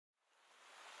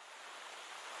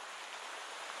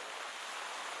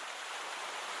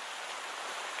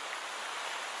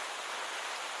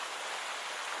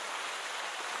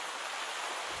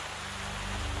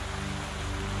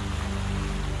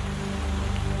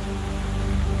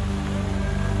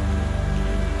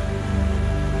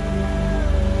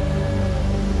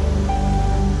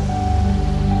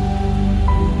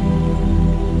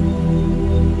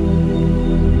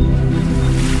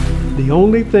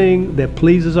only thing that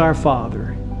pleases our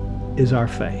Father is our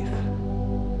faith.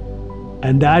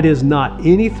 And that is not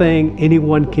anything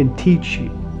anyone can teach you.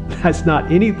 That's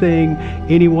not anything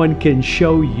anyone can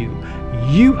show you.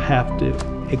 You have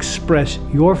to express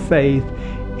your faith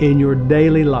in your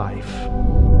daily life.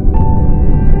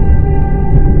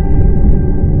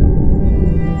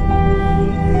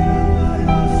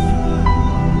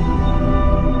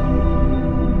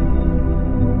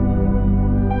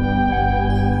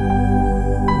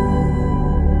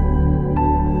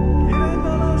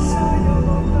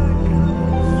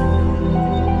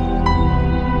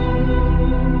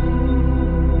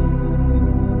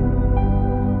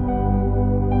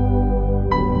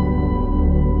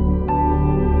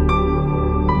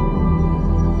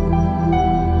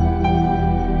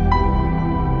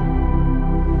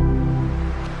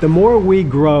 The more we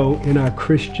grow in our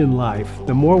Christian life,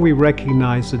 the more we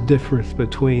recognize the difference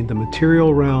between the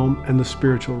material realm and the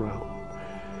spiritual realm.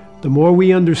 The more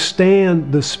we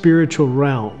understand the spiritual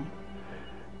realm,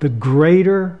 the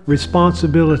greater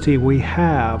responsibility we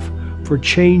have for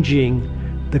changing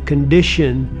the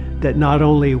condition that not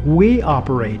only we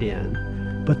operate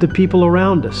in, but the people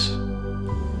around us.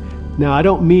 Now, I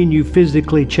don't mean you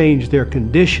physically change their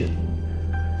condition.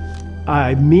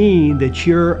 I mean that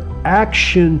your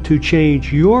action to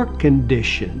change your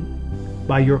condition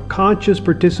by your conscious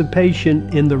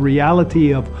participation in the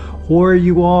reality of where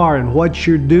you are and what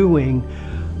you're doing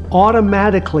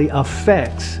automatically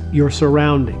affects your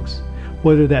surroundings,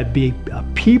 whether that be a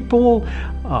people,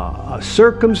 a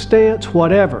circumstance,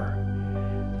 whatever.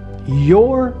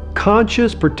 Your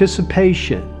conscious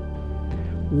participation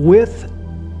with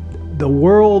the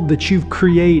world that you've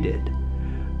created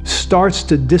starts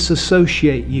to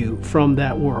disassociate you from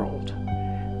that world.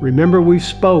 Remember, we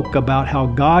spoke about how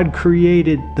God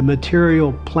created the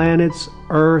material planets,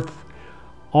 earth,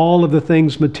 all of the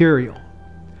things material.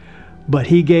 But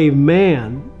He gave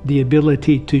man the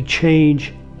ability to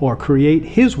change or create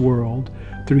his world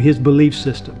through his belief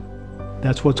system.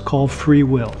 That's what's called free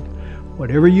will.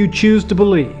 Whatever you choose to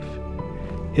believe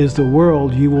is the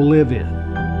world you will live in.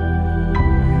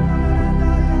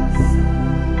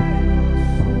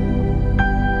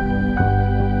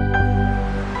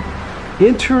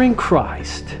 Entering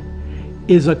Christ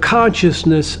is a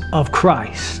consciousness of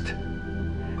Christ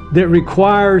that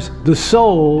requires the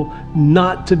soul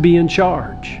not to be in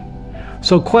charge.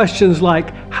 So questions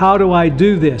like, how do I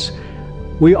do this?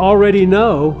 We already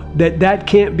know that that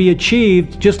can't be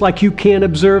achieved, just like you can't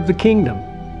observe the kingdom.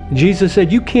 Jesus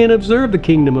said you can't observe the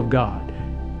kingdom of God.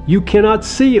 You cannot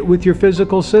see it with your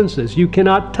physical senses. You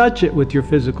cannot touch it with your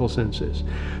physical senses.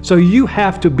 So you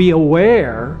have to be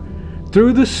aware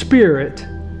through the Spirit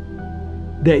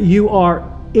that you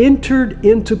are entered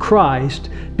into Christ,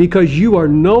 because you are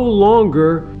no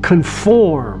longer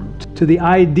conformed to the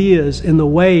ideas and the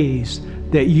ways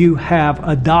that you have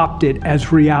adopted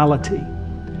as reality.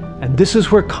 And this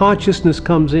is where consciousness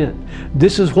comes in.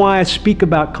 This is why I speak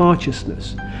about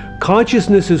consciousness.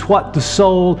 Consciousness is what the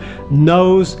soul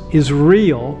knows is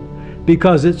real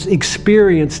because it's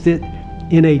experienced it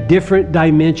in a different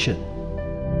dimension.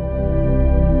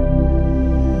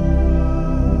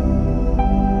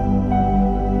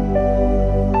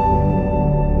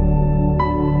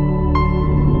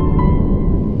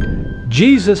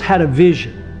 Jesus had a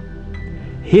vision.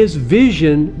 His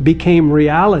vision became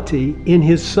reality in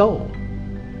his soul.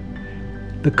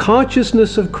 The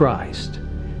consciousness of Christ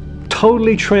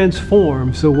totally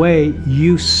transforms the way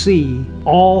you see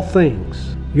all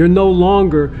things. You're no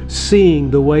longer seeing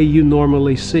the way you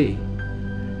normally see.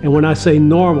 And when I say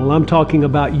normal, I'm talking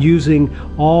about using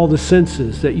all the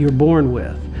senses that you're born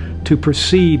with to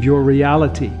perceive your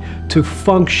reality, to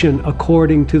function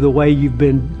according to the way you've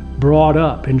been brought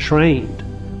up and trained.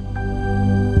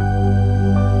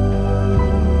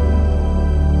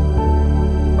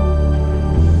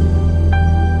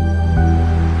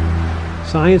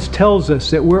 Science tells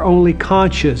us that we're only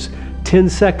conscious 10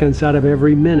 seconds out of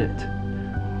every minute.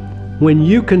 When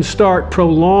you can start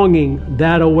prolonging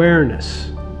that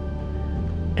awareness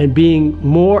and being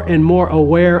more and more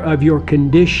aware of your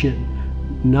condition,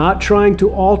 not trying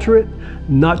to alter it,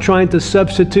 not trying to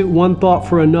substitute one thought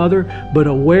for another, but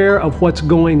aware of what's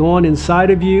going on inside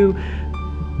of you,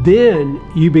 then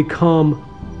you become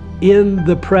in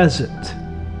the present.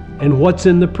 And what's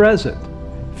in the present?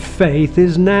 Faith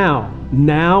is now.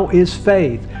 Now is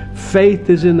faith. Faith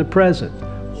is in the present.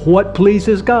 What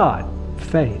pleases God?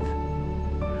 Faith.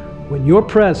 When you're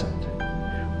present,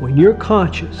 when you're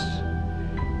conscious,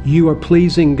 you are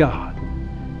pleasing God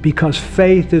because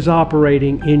faith is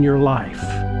operating in your life.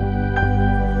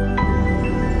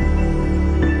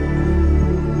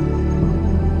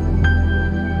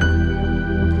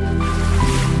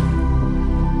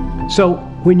 So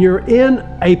when you're in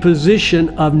a position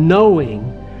of knowing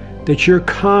that you're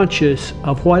conscious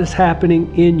of what is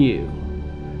happening in you,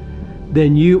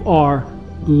 then you are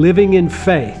living in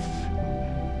faith,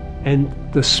 and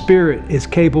the Spirit is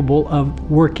capable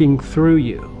of working through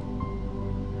you,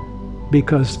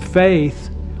 because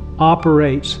faith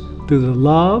operates through the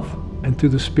love and through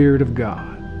the Spirit of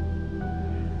God.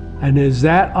 And as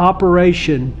that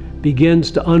operation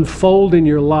begins to unfold in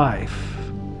your life,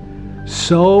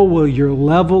 so will your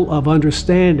level of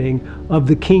understanding of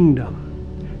the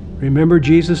kingdom. Remember,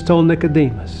 Jesus told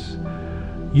Nicodemus,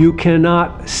 you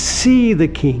cannot see the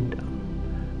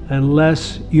kingdom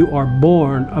unless you are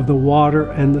born of the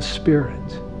water and the Spirit.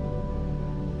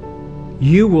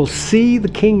 You will see the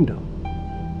kingdom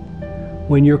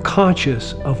when you're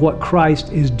conscious of what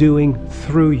Christ is doing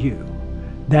through you.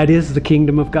 That is the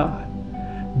kingdom of God.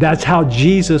 That's how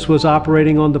Jesus was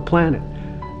operating on the planet.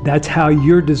 That's how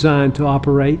you're designed to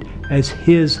operate as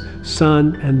His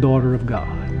son and daughter of God.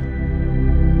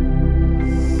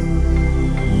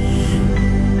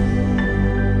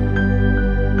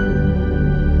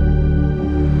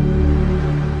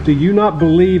 Do you not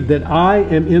believe that I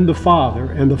am in the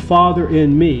Father and the Father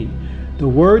in me? The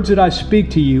words that I speak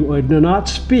to you, I do not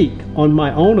speak on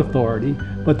my own authority,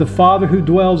 but the Father who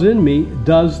dwells in me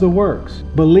does the works.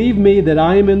 Believe me that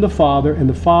I am in the Father and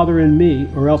the Father in me,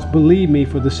 or else believe me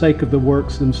for the sake of the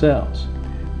works themselves.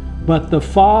 But the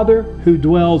Father who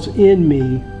dwells in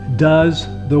me does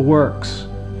the works.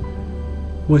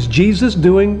 Was Jesus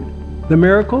doing the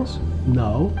miracles?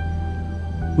 No.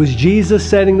 Was Jesus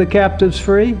setting the captives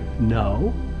free?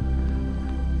 No.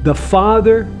 The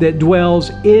Father that dwells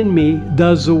in me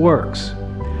does the works.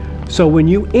 So when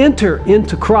you enter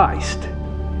into Christ,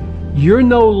 you're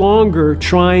no longer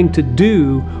trying to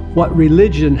do what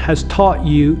religion has taught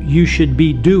you you should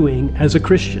be doing as a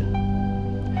Christian.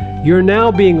 You're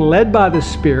now being led by the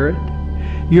Spirit.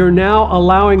 You're now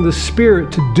allowing the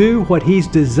Spirit to do what He's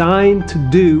designed to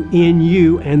do in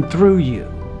you and through you.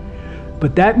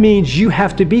 But that means you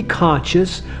have to be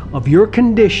conscious of your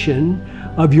condition,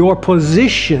 of your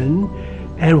position,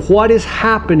 and what is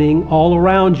happening all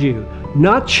around you.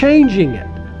 Not changing it,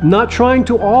 not trying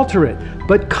to alter it,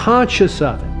 but conscious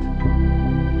of it.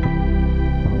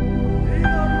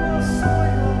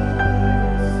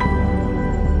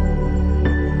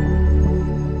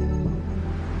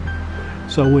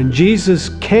 So when Jesus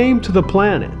came to the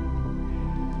planet,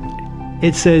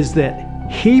 it says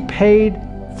that He paid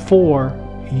for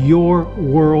your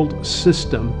world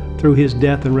system through His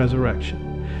death and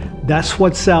resurrection. That's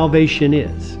what salvation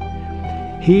is.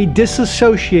 He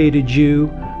disassociated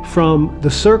you from the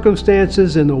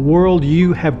circumstances and the world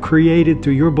you have created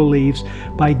through your beliefs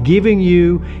by giving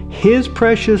you His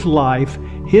precious life,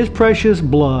 His precious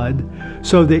blood,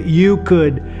 so that you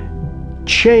could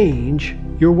change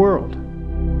your world.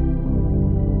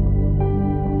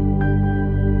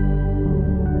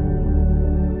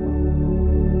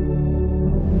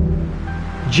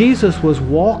 Jesus was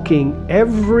walking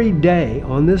every day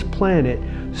on this planet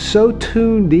so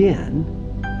tuned in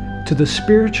to the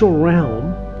spiritual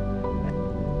realm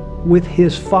with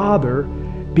His Father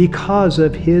because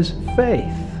of His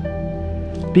faith.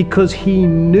 Because He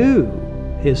knew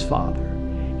His Father.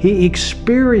 He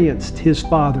experienced His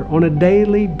Father on a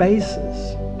daily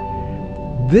basis.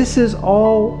 This is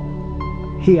all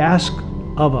He asks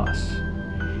of us.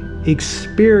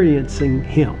 Experiencing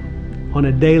Him on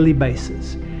a daily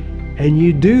basis. And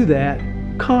you do that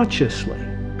consciously.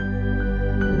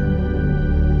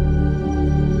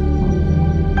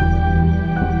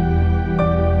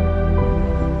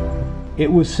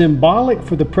 It was symbolic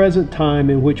for the present time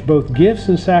in which both gifts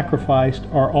and sacrifice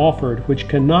are offered, which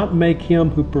cannot make him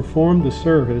who performed the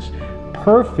service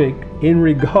perfect in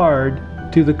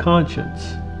regard to the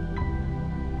conscience.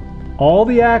 All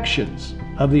the actions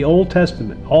of the Old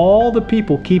Testament, all the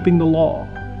people keeping the law,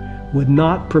 would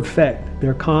not perfect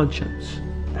their conscience.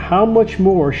 How much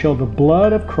more shall the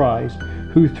blood of Christ,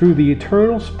 who through the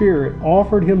eternal Spirit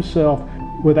offered Himself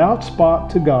without spot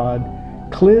to God,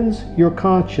 cleanse your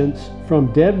conscience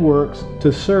from dead works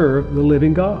to serve the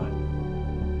living God?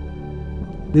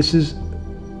 This is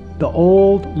the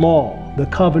old law, the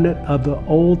covenant of the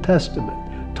Old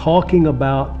Testament, talking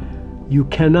about you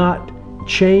cannot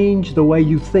change the way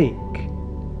you think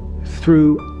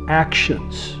through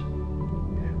actions.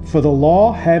 For the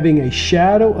law, having a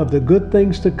shadow of the good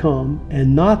things to come,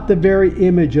 and not the very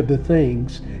image of the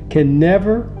things, can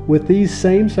never, with these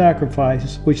same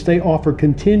sacrifices, which they offer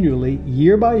continually,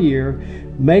 year by year,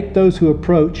 make those who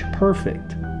approach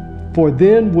perfect. For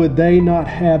then would they not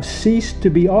have ceased to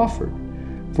be offered.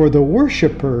 For the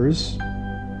worshippers,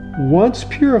 once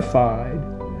purified,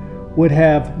 would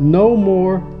have no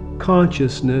more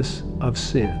consciousness of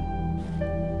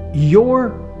sin.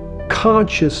 Your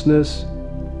consciousness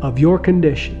of your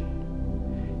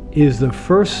condition is the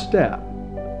first step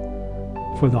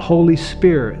for the Holy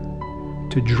Spirit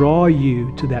to draw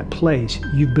you to that place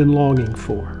you've been longing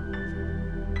for.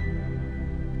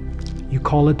 You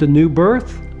call it the new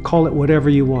birth, call it whatever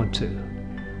you want to.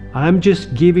 I'm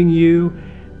just giving you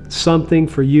something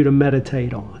for you to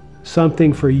meditate on,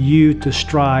 something for you to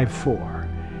strive for.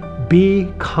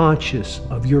 Be conscious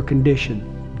of your condition.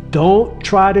 Don't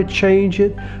try to change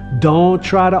it. Don't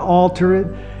try to alter it.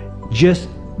 Just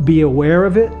be aware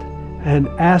of it and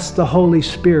ask the Holy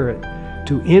Spirit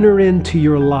to enter into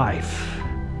your life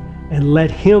and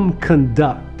let Him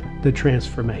conduct the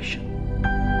transformation.